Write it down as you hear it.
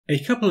A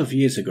couple of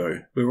years ago,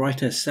 the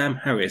writer Sam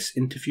Harris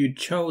interviewed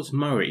Charles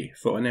Murray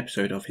for an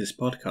episode of his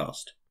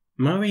podcast.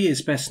 Murray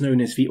is best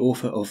known as the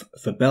author of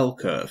The Bell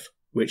Curve,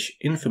 which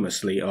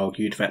infamously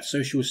argued that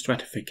social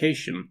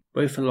stratification,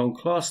 both along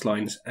class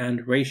lines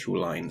and racial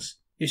lines,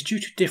 is due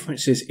to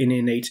differences in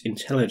innate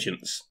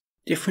intelligence,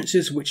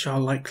 differences which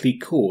are likely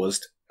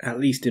caused, at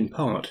least in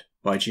part,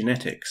 by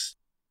genetics.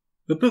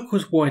 The book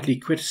was widely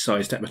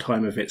criticised at the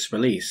time of its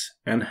release,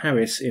 and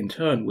Harris in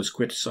turn was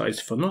criticised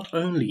for not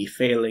only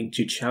failing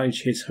to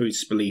challenge his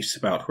host's beliefs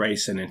about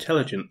race and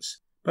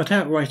intelligence, but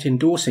outright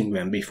endorsing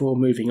them before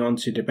moving on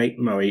to debate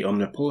Murray on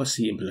the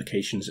policy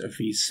implications of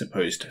these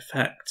supposed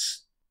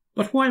facts.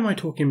 But why am I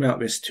talking about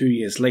this 2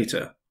 years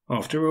later?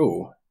 After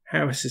all,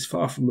 Harris is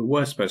far from the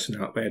worst person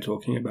out there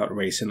talking about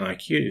race and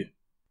IQ.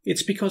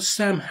 It's because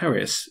Sam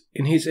Harris,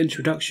 in his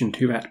introduction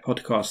to that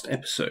podcast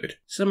episode,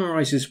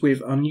 summarises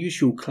with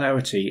unusual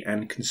clarity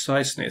and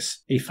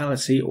conciseness a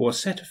fallacy or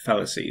set of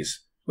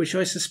fallacies, which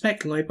I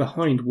suspect lie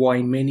behind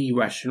why many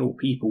rational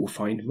people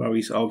find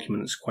Murray's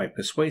arguments quite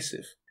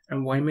persuasive,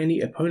 and why many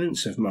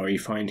opponents of Murray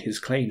find his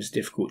claims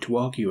difficult to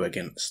argue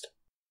against.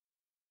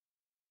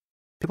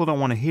 People don't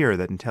want to hear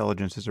that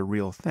intelligence is a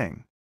real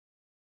thing.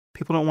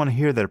 People don't want to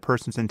hear that a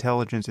person's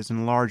intelligence is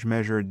in large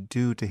measure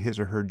due to his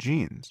or her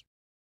genes,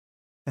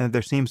 and that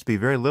there seems to be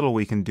very little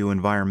we can do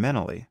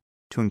environmentally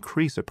to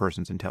increase a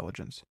person's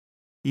intelligence,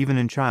 even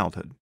in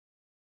childhood.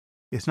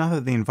 It's not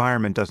that the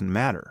environment doesn't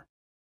matter,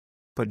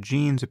 but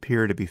genes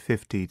appear to be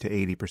 50 to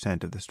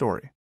 80% of the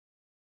story.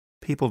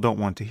 People don't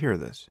want to hear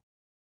this.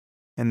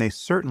 And they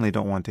certainly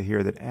don't want to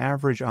hear that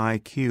average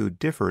IQ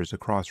differs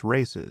across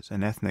races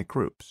and ethnic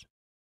groups.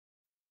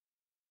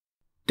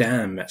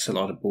 Damn, that's a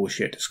lot of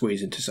bullshit to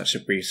squeeze into such a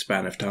brief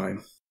span of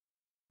time.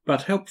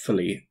 But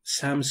helpfully,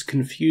 Sam's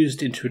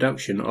confused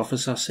introduction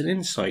offers us an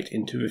insight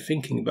into the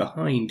thinking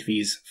behind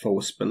these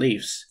false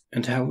beliefs,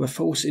 and how the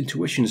false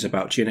intuitions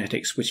about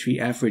genetics which the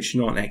average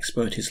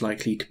non-expert is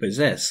likely to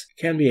possess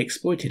can be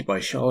exploited by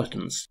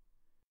charlatans.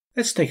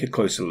 Let's take a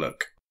closer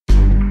look.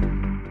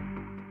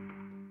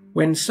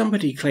 When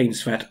somebody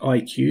claims that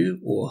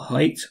IQ or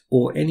height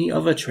or any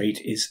other trait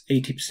is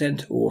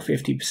 80% or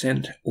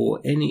 50%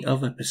 or any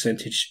other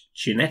percentage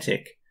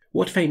genetic,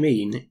 what they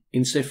mean,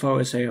 insofar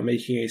as they are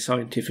making a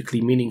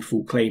scientifically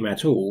meaningful claim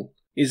at all,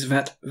 is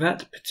that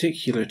that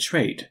particular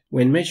trait,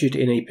 when measured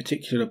in a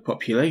particular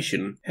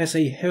population, has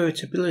a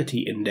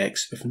heritability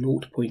index of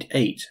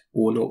 0.8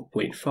 or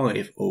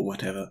 0.5 or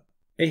whatever.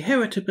 A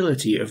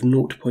heritability of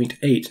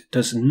 0.8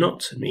 does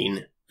not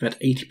mean that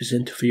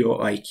 80% of your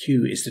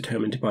IQ is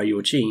determined by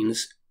your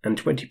genes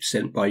and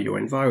 20% by your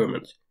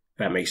environment.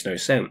 That makes no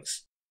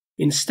sense.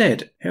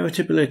 Instead,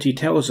 heritability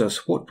tells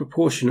us what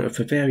proportion of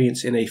the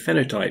variance in a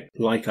phenotype,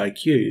 like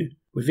IQ,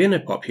 within a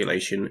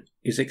population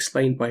is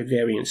explained by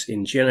variance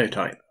in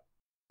genotype.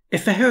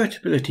 If the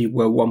heritability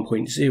were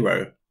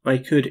 1.0, I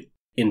could,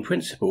 in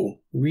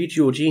principle, read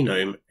your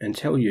genome and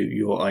tell you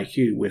your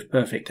IQ with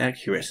perfect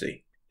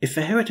accuracy. If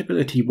the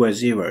heritability were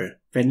 0,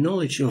 then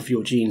knowledge of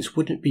your genes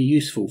wouldn't be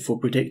useful for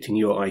predicting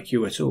your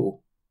IQ at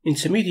all.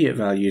 Intermediate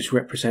values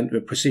represent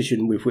the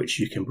precision with which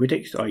you can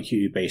predict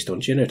IQ based on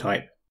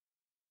genotype.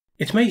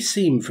 It may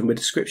seem from the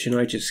description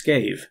I just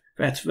gave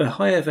that the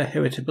higher the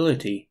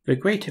heritability, the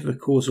greater the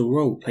causal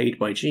role played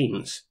by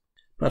genes.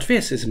 But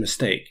this is a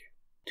mistake.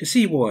 To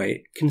see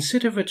why,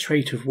 consider the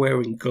trait of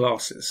wearing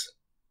glasses.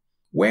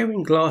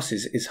 Wearing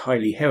glasses is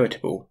highly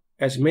heritable,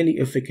 as many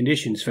of the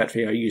conditions that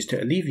they are used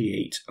to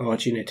alleviate are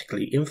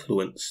genetically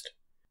influenced.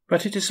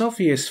 But it is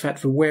obvious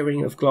that the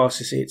wearing of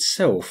glasses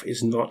itself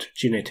is not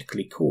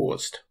genetically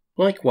caused.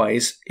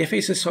 Likewise, if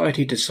a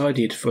society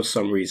decided for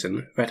some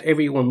reason that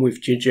everyone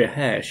with ginger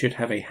hair should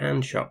have a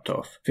hand chopped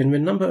off, then the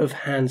number of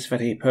hands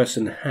that a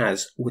person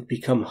has would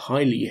become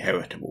highly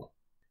heritable.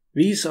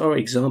 These are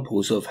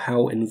examples of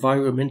how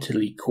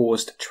environmentally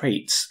caused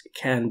traits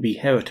can be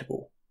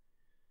heritable.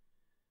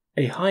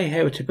 A high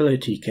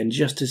heritability can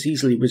just as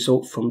easily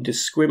result from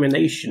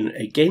discrimination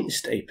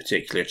against a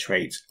particular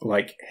trait,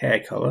 like hair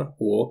colour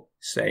or,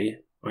 say,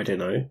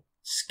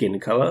 skin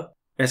colour,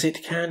 as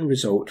it can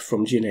result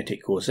from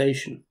genetic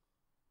causation.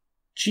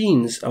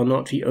 Genes are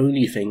not the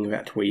only thing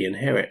that we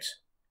inherit.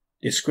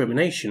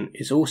 Discrimination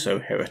is also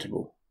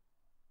heritable.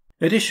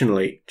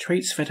 Additionally,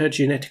 traits that are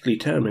genetically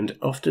determined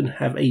often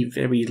have a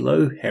very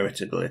low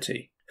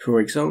heritability. For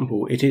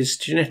example, it is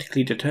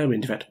genetically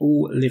determined that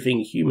all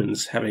living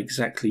humans have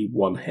exactly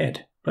one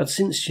head. But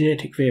since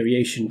genetic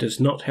variation does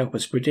not help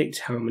us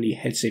predict how many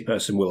heads a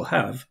person will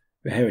have,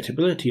 the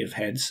heritability of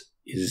heads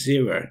is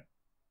 0.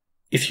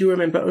 If you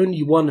remember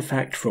only one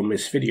fact from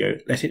this video,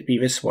 let it be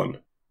this one.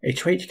 A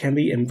trait can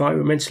be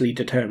environmentally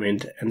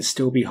determined and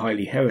still be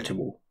highly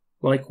heritable.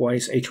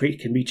 Likewise, a trait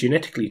can be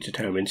genetically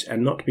determined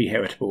and not be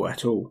heritable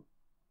at all.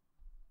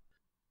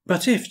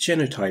 But if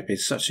genotype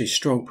is such a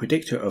strong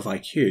predictor of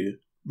IQ,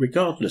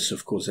 regardless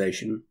of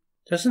causation,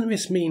 doesn't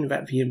this mean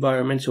that the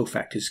environmental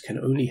factors can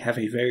only have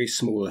a very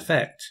small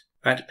effect?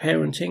 That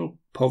parenting,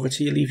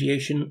 poverty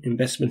alleviation,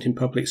 investment in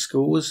public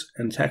schools,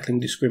 and tackling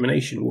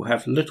discrimination will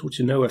have little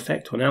to no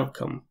effect on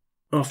outcome?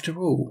 After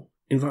all,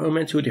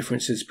 environmental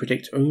differences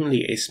predict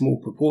only a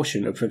small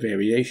proportion of the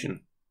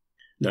variation?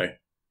 No.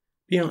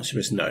 The answer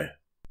is no.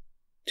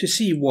 To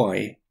see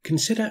why,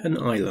 consider an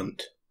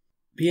island.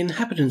 The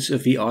inhabitants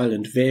of the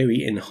island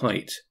vary in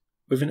height,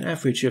 with an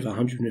average of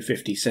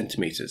 150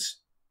 centimetres.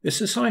 The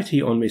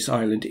society on this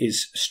island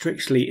is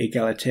strictly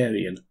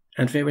egalitarian,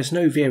 and there is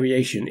no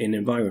variation in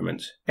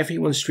environment.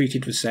 Everyone's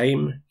treated the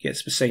same,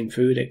 gets the same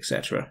food,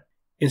 etc.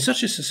 In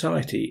such a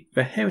society,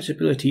 the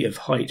heritability of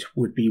height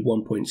would be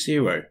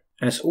 1.0,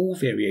 as all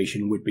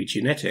variation would be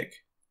genetic.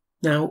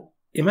 Now,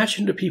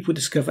 imagine that people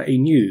discover a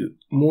new,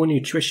 more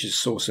nutritious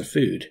source of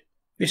food.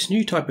 This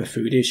new type of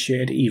food is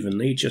shared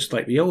evenly just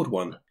like the old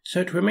one,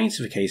 so it remains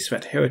the case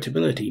that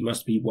heritability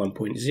must be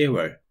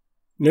 1.0.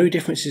 No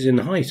differences in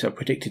height are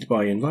predicted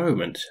by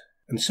environment,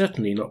 and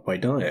certainly not by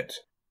diet.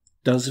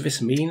 Does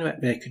this mean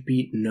that there could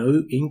be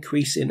no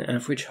increase in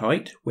average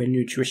height when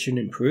nutrition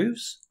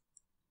improves?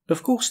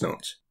 Of course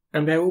not,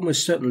 and there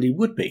almost certainly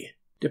would be.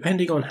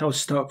 Depending on how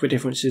stark the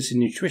differences in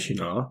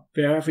nutrition are,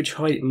 their average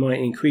height might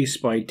increase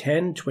by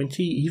 10,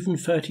 20, even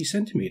 30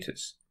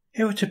 centimetres.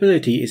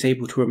 Heritability is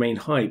able to remain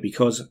high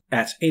because,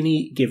 at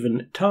any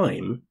given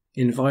time,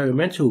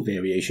 environmental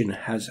variation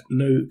has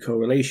no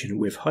correlation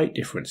with height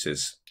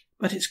differences.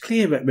 But it's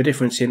clear that the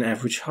difference in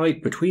average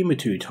height between the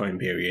two time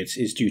periods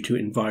is due to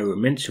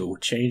environmental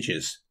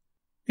changes.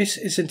 This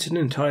isn't an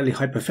entirely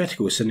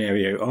hypothetical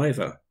scenario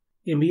either.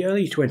 In the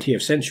early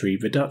 20th century,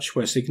 the Dutch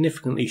were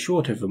significantly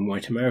shorter than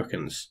white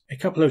Americans. A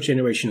couple of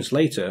generations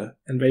later,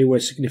 and they were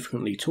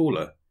significantly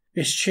taller.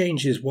 This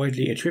change is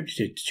widely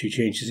attributed to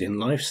changes in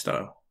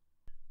lifestyle.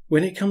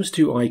 When it comes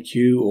to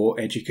IQ or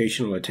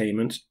educational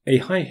attainment, a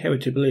high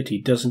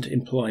heritability doesn't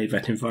imply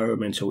that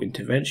environmental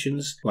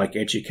interventions, like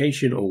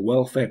education or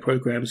welfare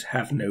programs,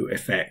 have no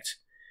effect.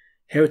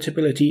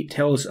 Heritability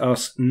tells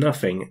us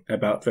nothing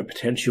about the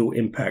potential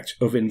impact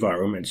of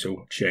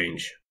environmental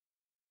change.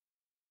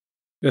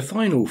 The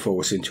final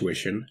false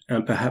intuition,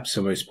 and perhaps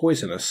the most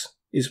poisonous,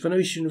 is the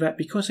notion that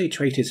because a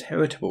trait is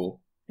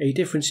heritable, a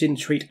difference in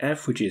trait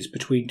averages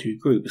between two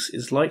groups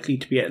is likely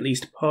to be at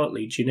least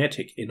partly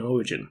genetic in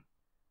origin.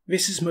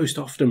 This is most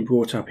often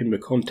brought up in the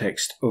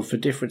context of the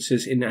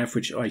differences in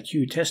average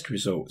IQ test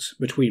results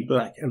between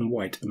black and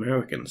white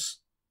Americans.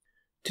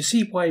 To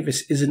see why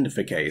this isn't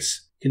the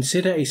case,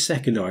 consider a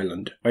second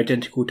island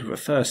identical to the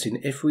first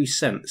in every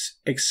sense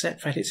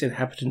except that its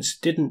inhabitants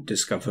didn't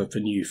discover the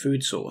new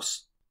food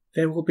source.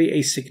 There will be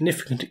a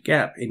significant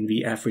gap in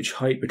the average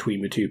height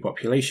between the two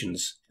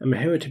populations, and the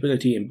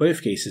heritability in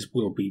both cases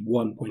will be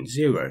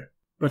 1.0.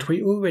 But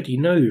we already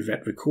know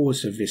that the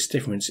cause of this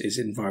difference is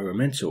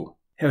environmental.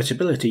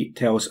 Heritability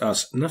tells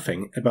us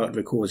nothing about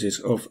the causes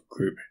of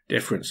group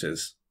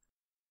differences.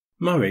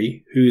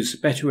 Murray, who's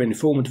better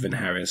informed than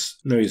Harris,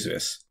 knows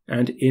this,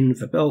 and in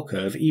the bell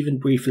curve even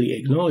briefly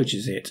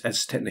acknowledges it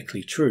as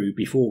technically true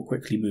before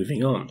quickly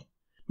moving on.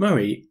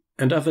 Murray,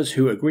 and others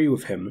who agree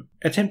with him,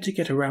 attempt to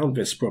get around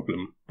this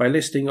problem by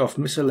listing off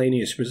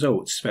miscellaneous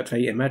results that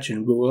they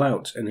imagine rule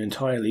out an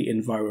entirely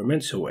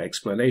environmental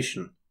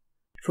explanation.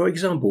 For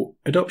example,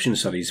 adoption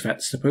studies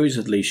that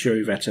supposedly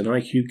show that an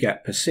IQ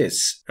gap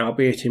persists,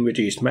 albeit in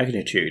reduced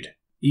magnitude,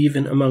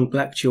 even among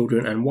black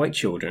children and white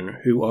children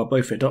who are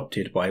both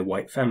adopted by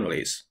white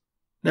families.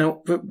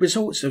 Now, the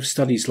results of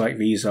studies like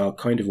these are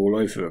kind of all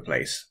over the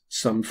place.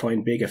 Some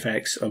find big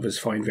effects, others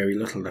find very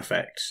little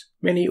effects.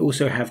 Many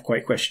also have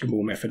quite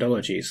questionable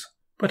methodologies.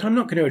 But I'm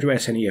not going to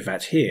address any of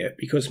that here,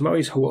 because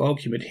Murray's whole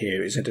argument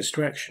here is a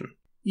distraction.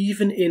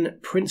 Even in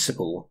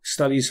principle,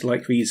 studies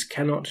like these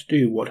cannot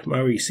do what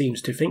Murray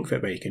seems to think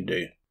that they can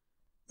do.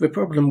 The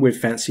problem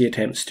with fancy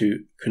attempts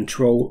to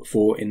control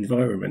for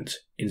environment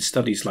in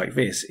studies like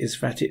this is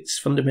that it's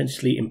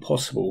fundamentally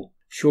impossible,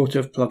 short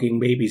of plugging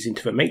babies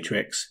into the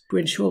matrix, to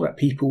ensure that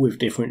people with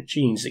different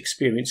genes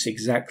experience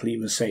exactly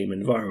the same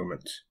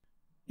environment.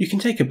 You can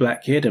take a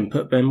black kid and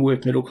put them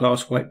with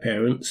middle-class white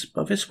parents,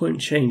 but this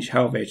won't change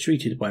how they're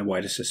treated by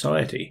wider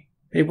society.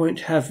 They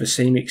won't have the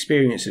same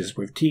experiences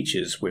with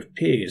teachers, with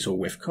peers, or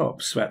with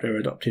cops that their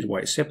adopted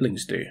white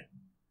siblings do.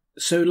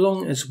 So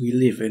long as we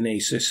live in a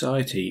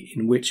society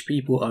in which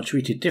people are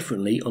treated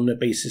differently on the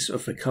basis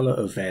of the colour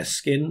of their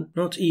skin,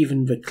 not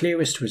even the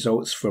clearest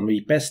results from the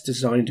best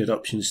designed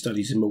adoption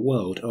studies in the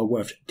world are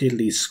worth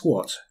diddly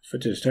squat for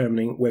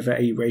determining whether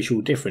a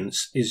racial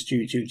difference is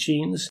due to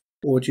genes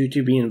or due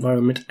to the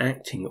environment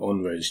acting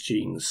on those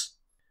genes.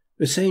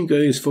 The same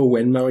goes for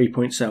when Murray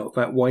points out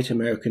that white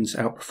Americans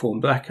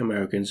outperform black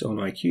Americans on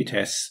IQ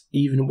tests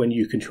even when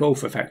you control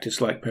for factors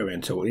like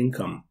parental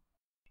income.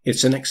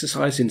 It's an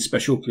exercise in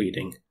special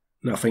pleading,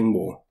 nothing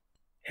more.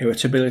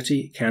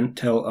 Heritability can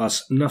tell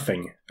us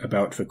nothing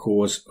about the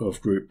cause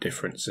of group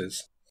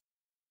differences.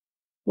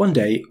 One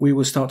day we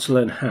will start to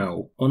learn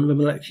how, on the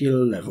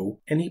molecular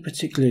level, any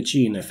particular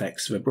gene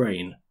affects the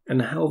brain,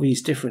 and how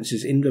these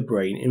differences in the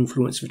brain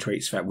influence the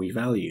traits that we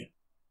value.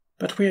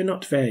 But we are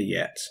not there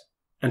yet.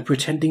 And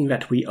pretending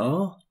that we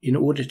are, in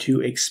order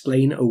to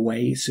explain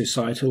away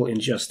societal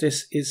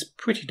injustice, is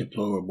pretty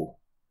deplorable.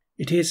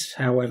 It is,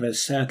 however,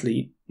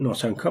 sadly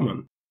not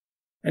uncommon,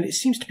 and it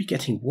seems to be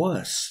getting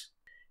worse.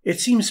 It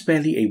seems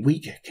barely a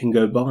week can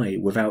go by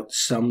without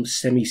some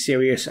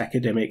semi-serious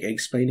academic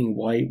explaining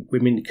why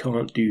women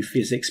can't do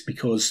physics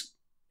because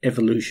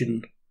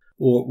evolution,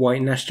 or why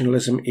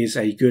nationalism is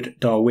a good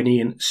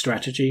Darwinian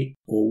strategy,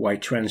 or why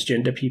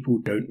transgender people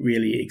don't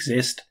really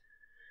exist.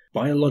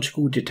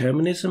 Biological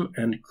determinism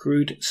and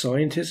crude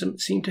scientism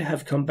seem to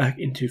have come back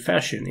into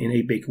fashion in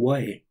a big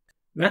way.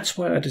 That's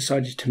why I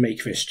decided to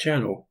make this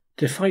channel,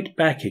 to fight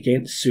back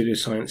against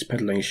pseudoscience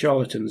peddling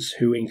charlatans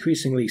who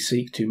increasingly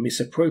seek to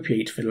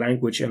misappropriate the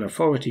language and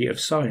authority of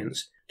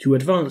science to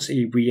advance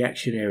a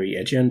reactionary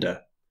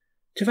agenda.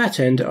 To that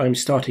end, I'm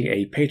starting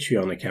a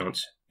Patreon account.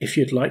 If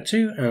you'd like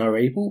to and are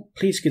able,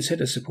 please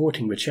consider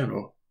supporting the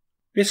channel.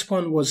 This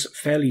one was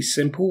fairly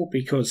simple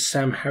because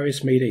Sam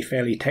Harris made a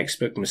fairly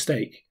textbook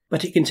mistake,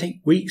 but it can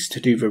take weeks to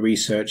do the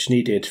research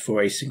needed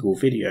for a single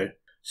video,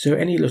 so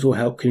any little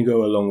help can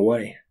go a long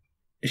way.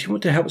 If you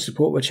want to help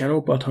support the channel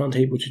but aren't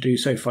able to do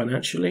so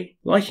financially,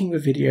 liking the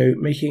video,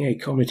 making a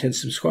comment and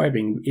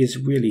subscribing is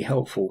really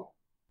helpful.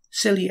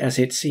 Silly as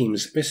it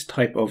seems, this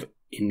type of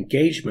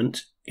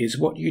engagement is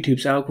what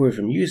YouTube's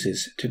algorithm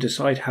uses to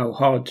decide how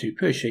hard to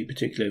push a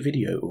particular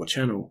video or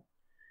channel.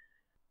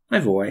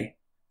 Either way,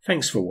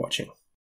 thanks for watching.